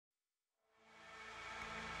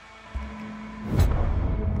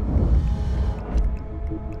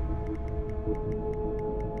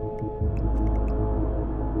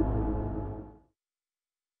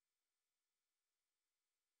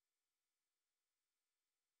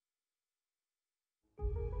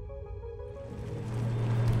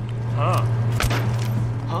Huh?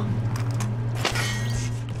 Huh?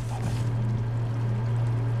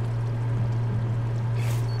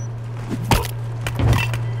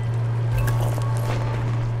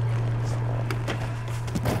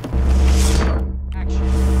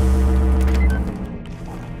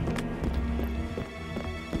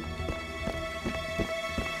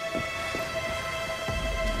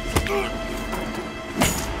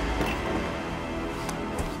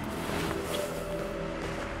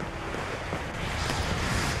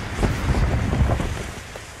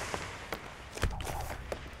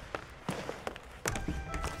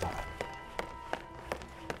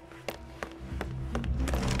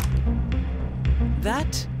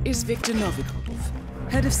 That is Viktor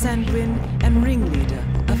Novikov, head of Sanguine and ringleader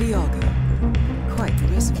of Iago. Quite the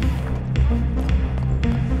resume.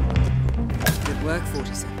 Good work,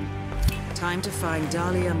 47. Time to find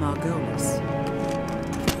Dalia Margolis.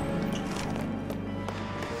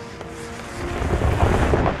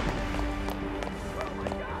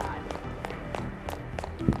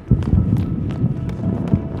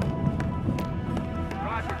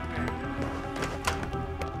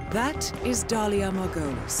 That is Dalia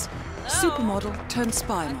Margolis, supermodel turned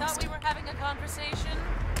spy I master. thought we were having a conversation.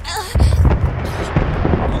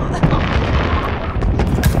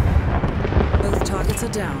 Both targets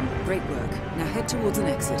are down. Great work. Now head towards an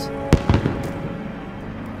exit.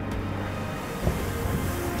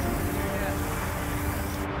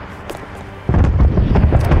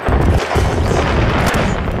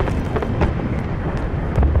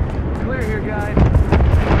 Clear here, guys.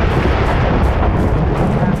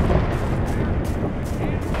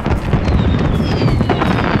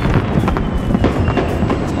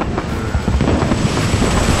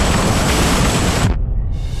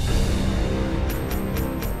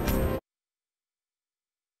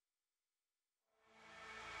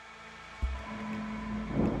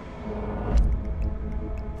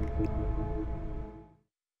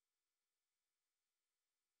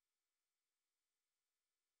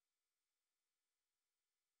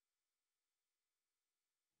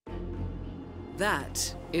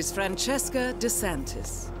 That is Francesca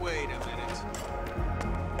DeSantis. Wait a minute.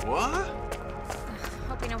 What?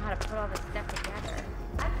 Hope you know how to put all this stuff together.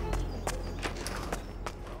 You gotta be kidding me.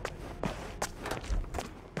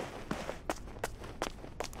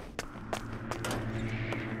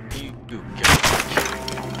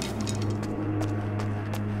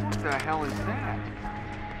 What the hell is that?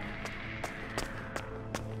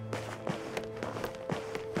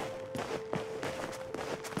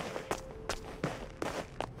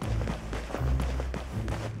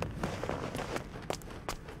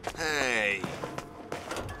 Hey.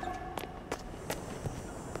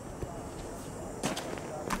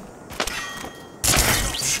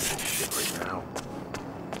 Shit right now.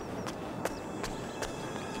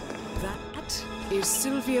 That is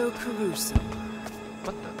Silvio Caruso.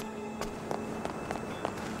 What the?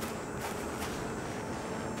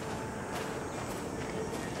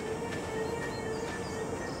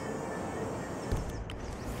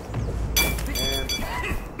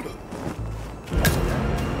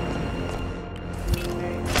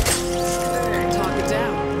 Target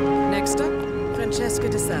down. Next up, Francesca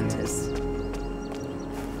DeSantis.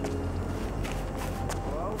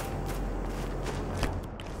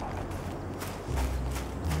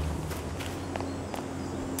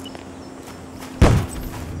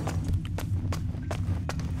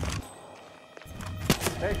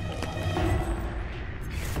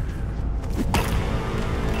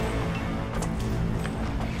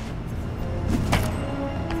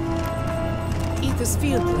 Ether's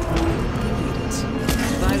field lab. We need it.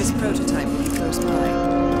 Virus prototype will be close by.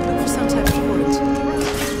 Look for some type of quarantine.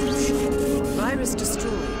 Virus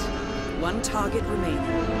destroyed. One target remaining.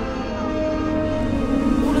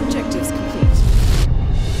 All objectives complete.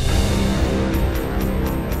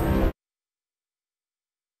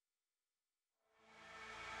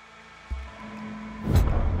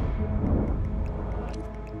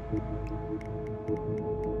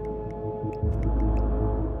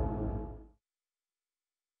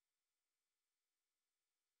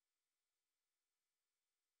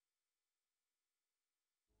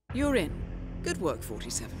 You're in. Good work,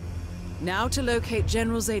 47. Now to locate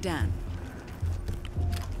General Zaydan.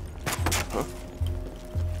 Huh?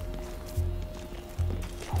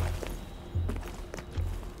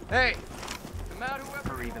 Hey! Come out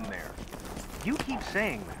whoever even there. You keep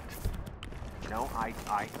saying that. You know, I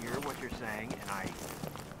hear what you're saying, and I...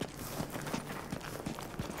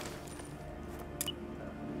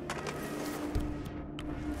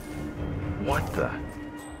 What the?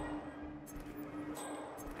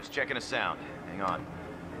 Just checking a sound. Hang on.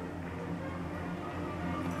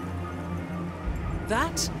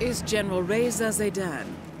 That is General Reza Zaidan,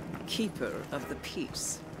 Keeper of the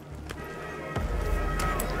Peace.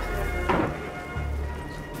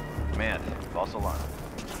 Command, false alarm.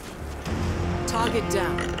 Target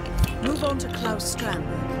down. Move on to Klaus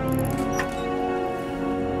Strandberg.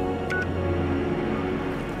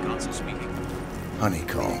 Console speaking.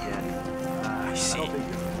 Honeycomb. I see.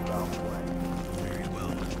 Very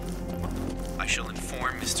well. I shall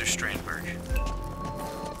inform Mr. Strandberg.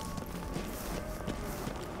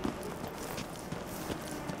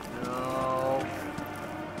 No.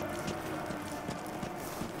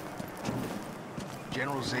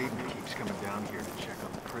 General Zayden keeps coming down here to check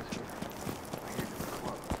on the prisoner. I hear they're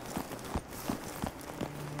close.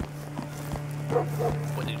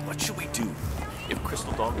 What should we do if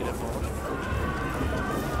Crystal Dog get involved?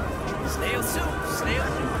 Snail soup! Snail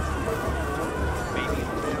soup! Maybe.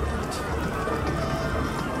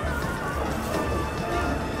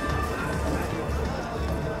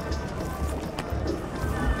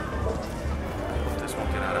 This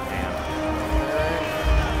won't get out of hand.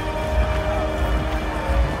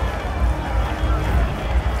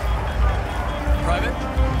 Private?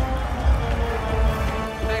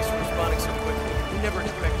 Thanks for responding so quickly. We never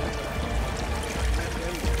expected it.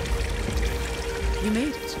 You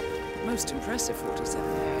made it. Most impressive,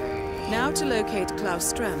 47. Now to locate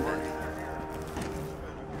Klaus Strandberg.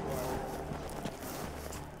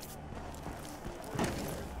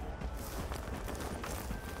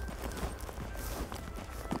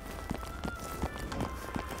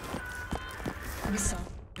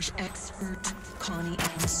 Research expert Connie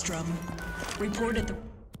Engstrom reported the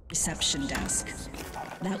reception desk.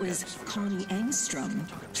 That was Connie Engstrom.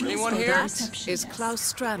 Anyone here? That is Klaus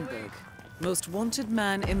Strandberg, most wanted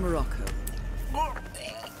man in Morocco.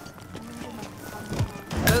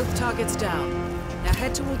 Both targets down. Now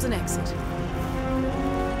head towards an exit.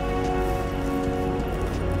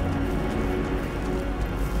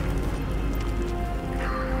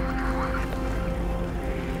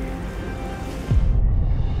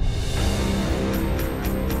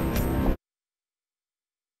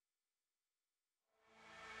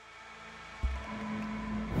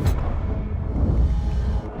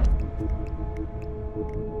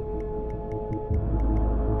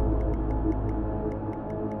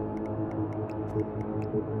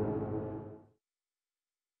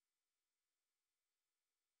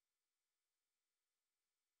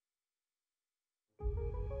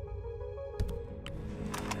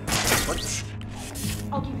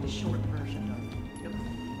 I'll give you the short version.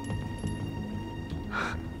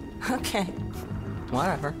 Okay.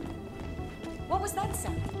 Whatever. What was that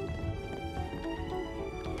sound?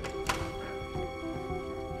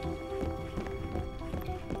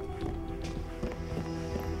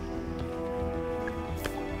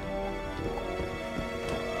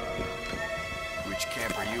 Which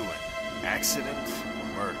camp are you in? Accident or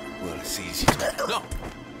murder? Well, it's easy. No!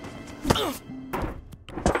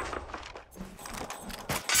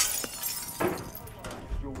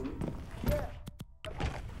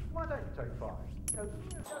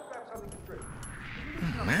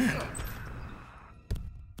 Man.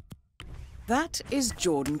 That is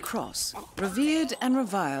Jordan Cross, revered and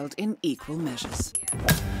reviled in equal measures.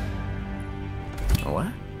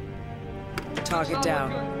 What? Target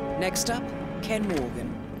down. Next up, Ken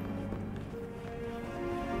Morgan.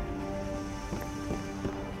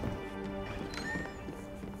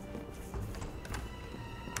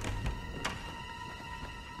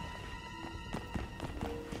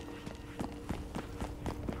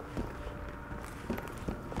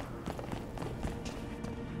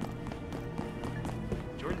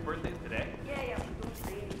 Jordan's birthday is today?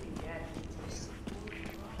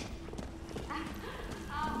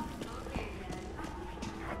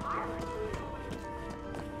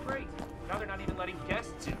 Great. Now they're not even letting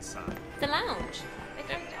guests inside. The lounge. They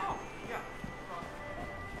closed it off.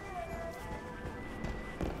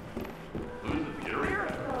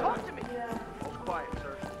 Talk to me! Hold quiet,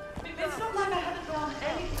 sir. It's not like I haven't done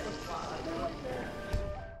anything.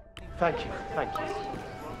 Thank you, thank you.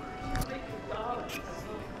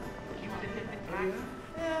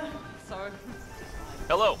 Sorry.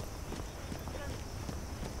 Hello.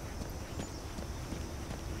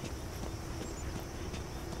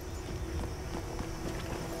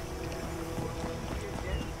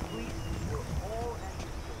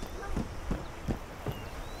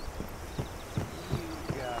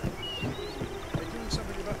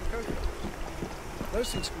 Those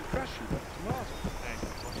things can crash you like a tomato. Thanks.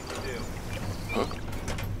 What can we do?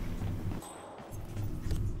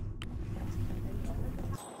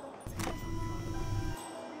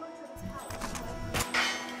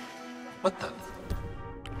 What the?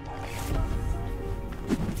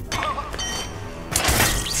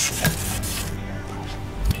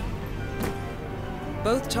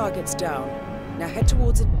 Both targets down. Now head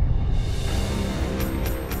towards it.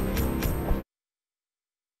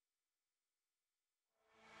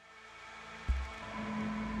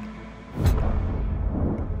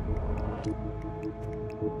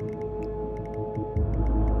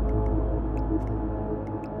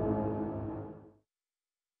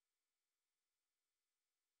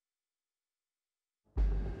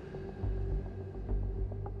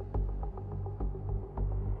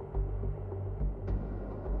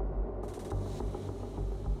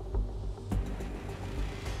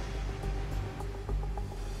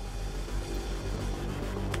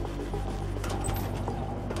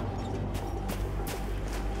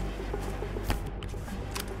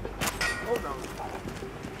 Hold on.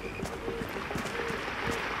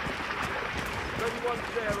 Anyone's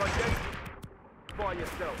there, I guess. By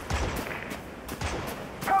yourself.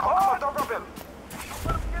 Come on! Don't drop him!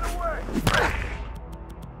 Let him get away!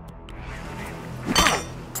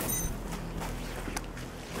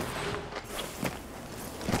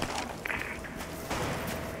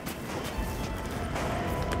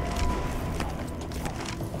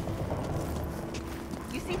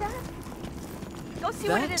 You see that? Go see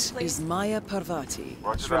what it is, That please. is Maya Parvati,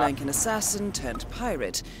 Sri Lankan assassin turned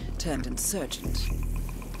pirate turned insurgent.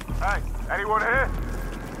 Hey, anyone here?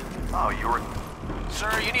 Oh, you were...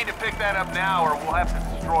 Sir, you need to pick that up now or we'll have to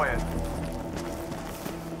destroy it.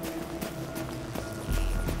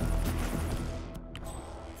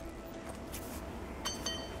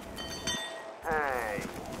 Hey.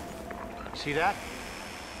 See that?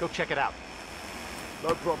 Go check it out.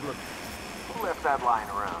 No problem. Who left that lying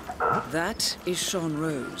around? That is Sean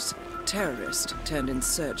Rose, terrorist turned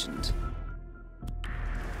insurgent.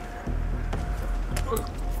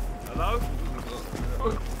 Hello?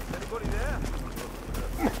 Anybody there?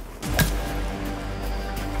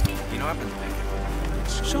 You know, I've been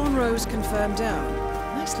thinking. Sean Rose confirmed down.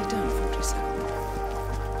 Nicely done, 47.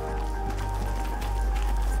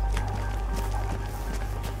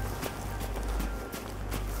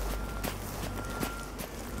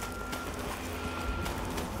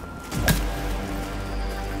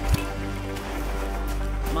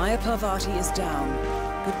 Maya Parvati is down.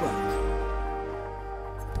 Good work.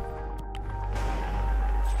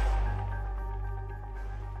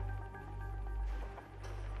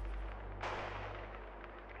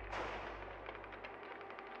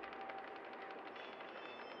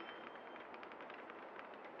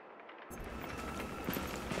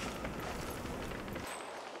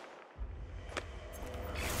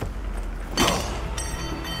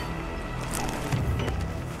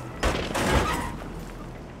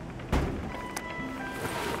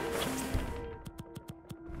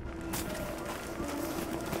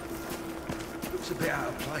 Looks a bit out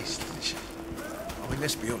of place, doesn't she? I mean,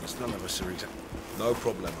 let's be honest, none of us are exact. No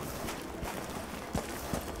problem.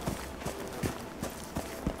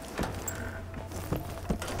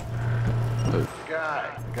 The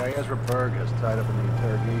guy Ezra Berg has tied up in the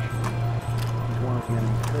interrogation. He's one of the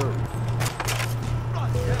enemy's crew.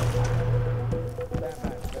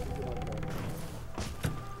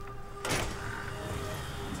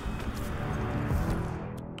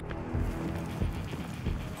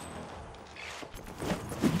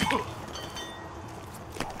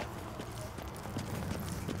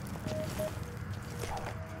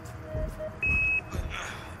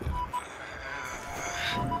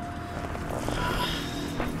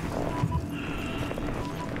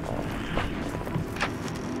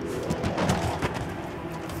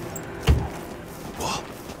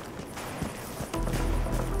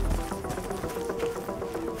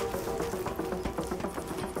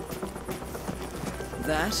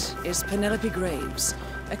 That is Penelope Graves,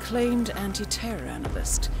 acclaimed anti-terror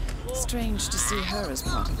analyst. Strange to see her as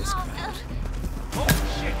part of this crowd.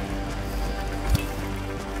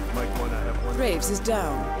 Might wanna have one. Graves is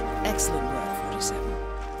down. Excellent work, 47.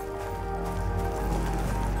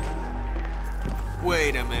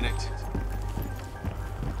 Wait a minute.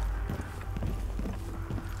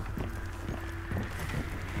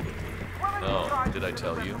 Oh, did I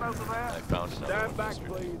tell you? I found another Stand one back, yesterday.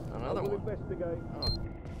 please. Another We'll one. investigate.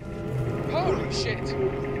 Holy shit!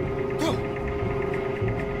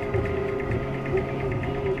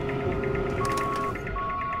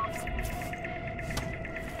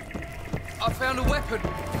 I found a weapon.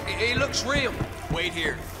 It looks real. Wait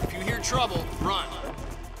here. If you hear trouble, run.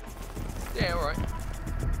 Yeah, all right.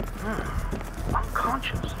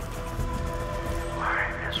 Unconscious.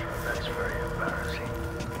 Why, Ezra, that's very embarrassing.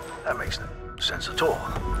 That makes no sense at all.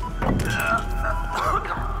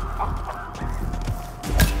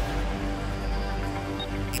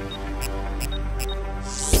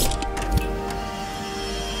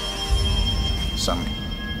 Some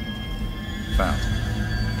found.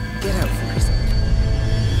 Get out for a second.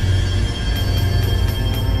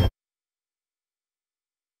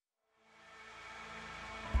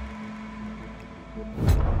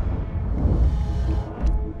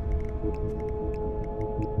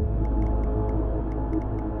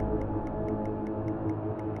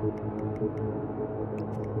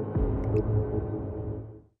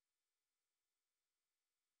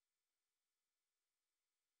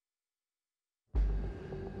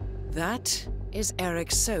 That is Eric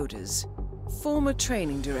Soders, former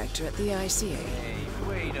training director at the ICA. Hey,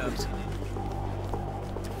 wait a minute.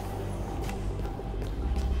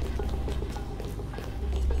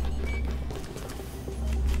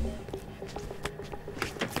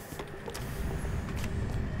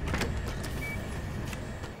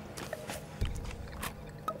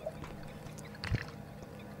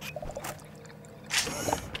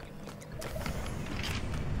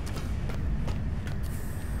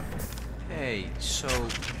 Hey, so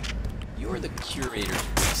you're the curator's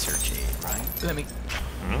research aide, right? Let me...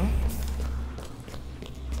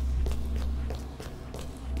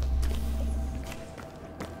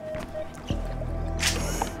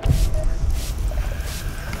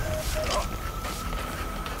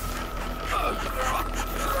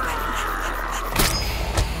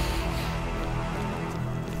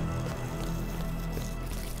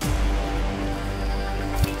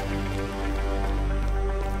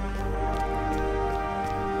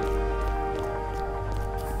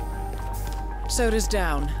 Soda's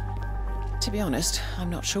down. To be honest, I'm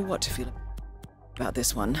not sure what to feel about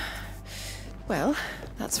this one. Well,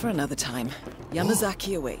 that's for another time.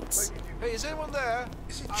 Yamazaki awaits. Hey, is anyone there?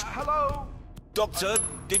 Is it... hello? Doctor,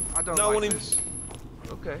 did I don't no like one in... this.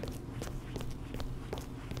 Okay.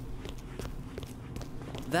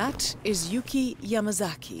 That is Yuki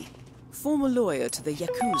Yamazaki, former lawyer to the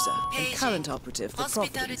Yakuza and current operative for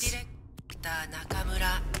properties.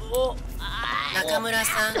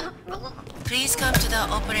 Nakamura-san, please come to the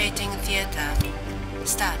operating theater.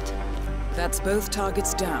 Start. That's both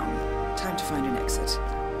targets down. Time to find an exit.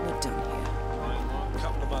 We're done here. A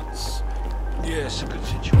couple of months. Yes, a good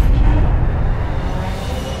situation.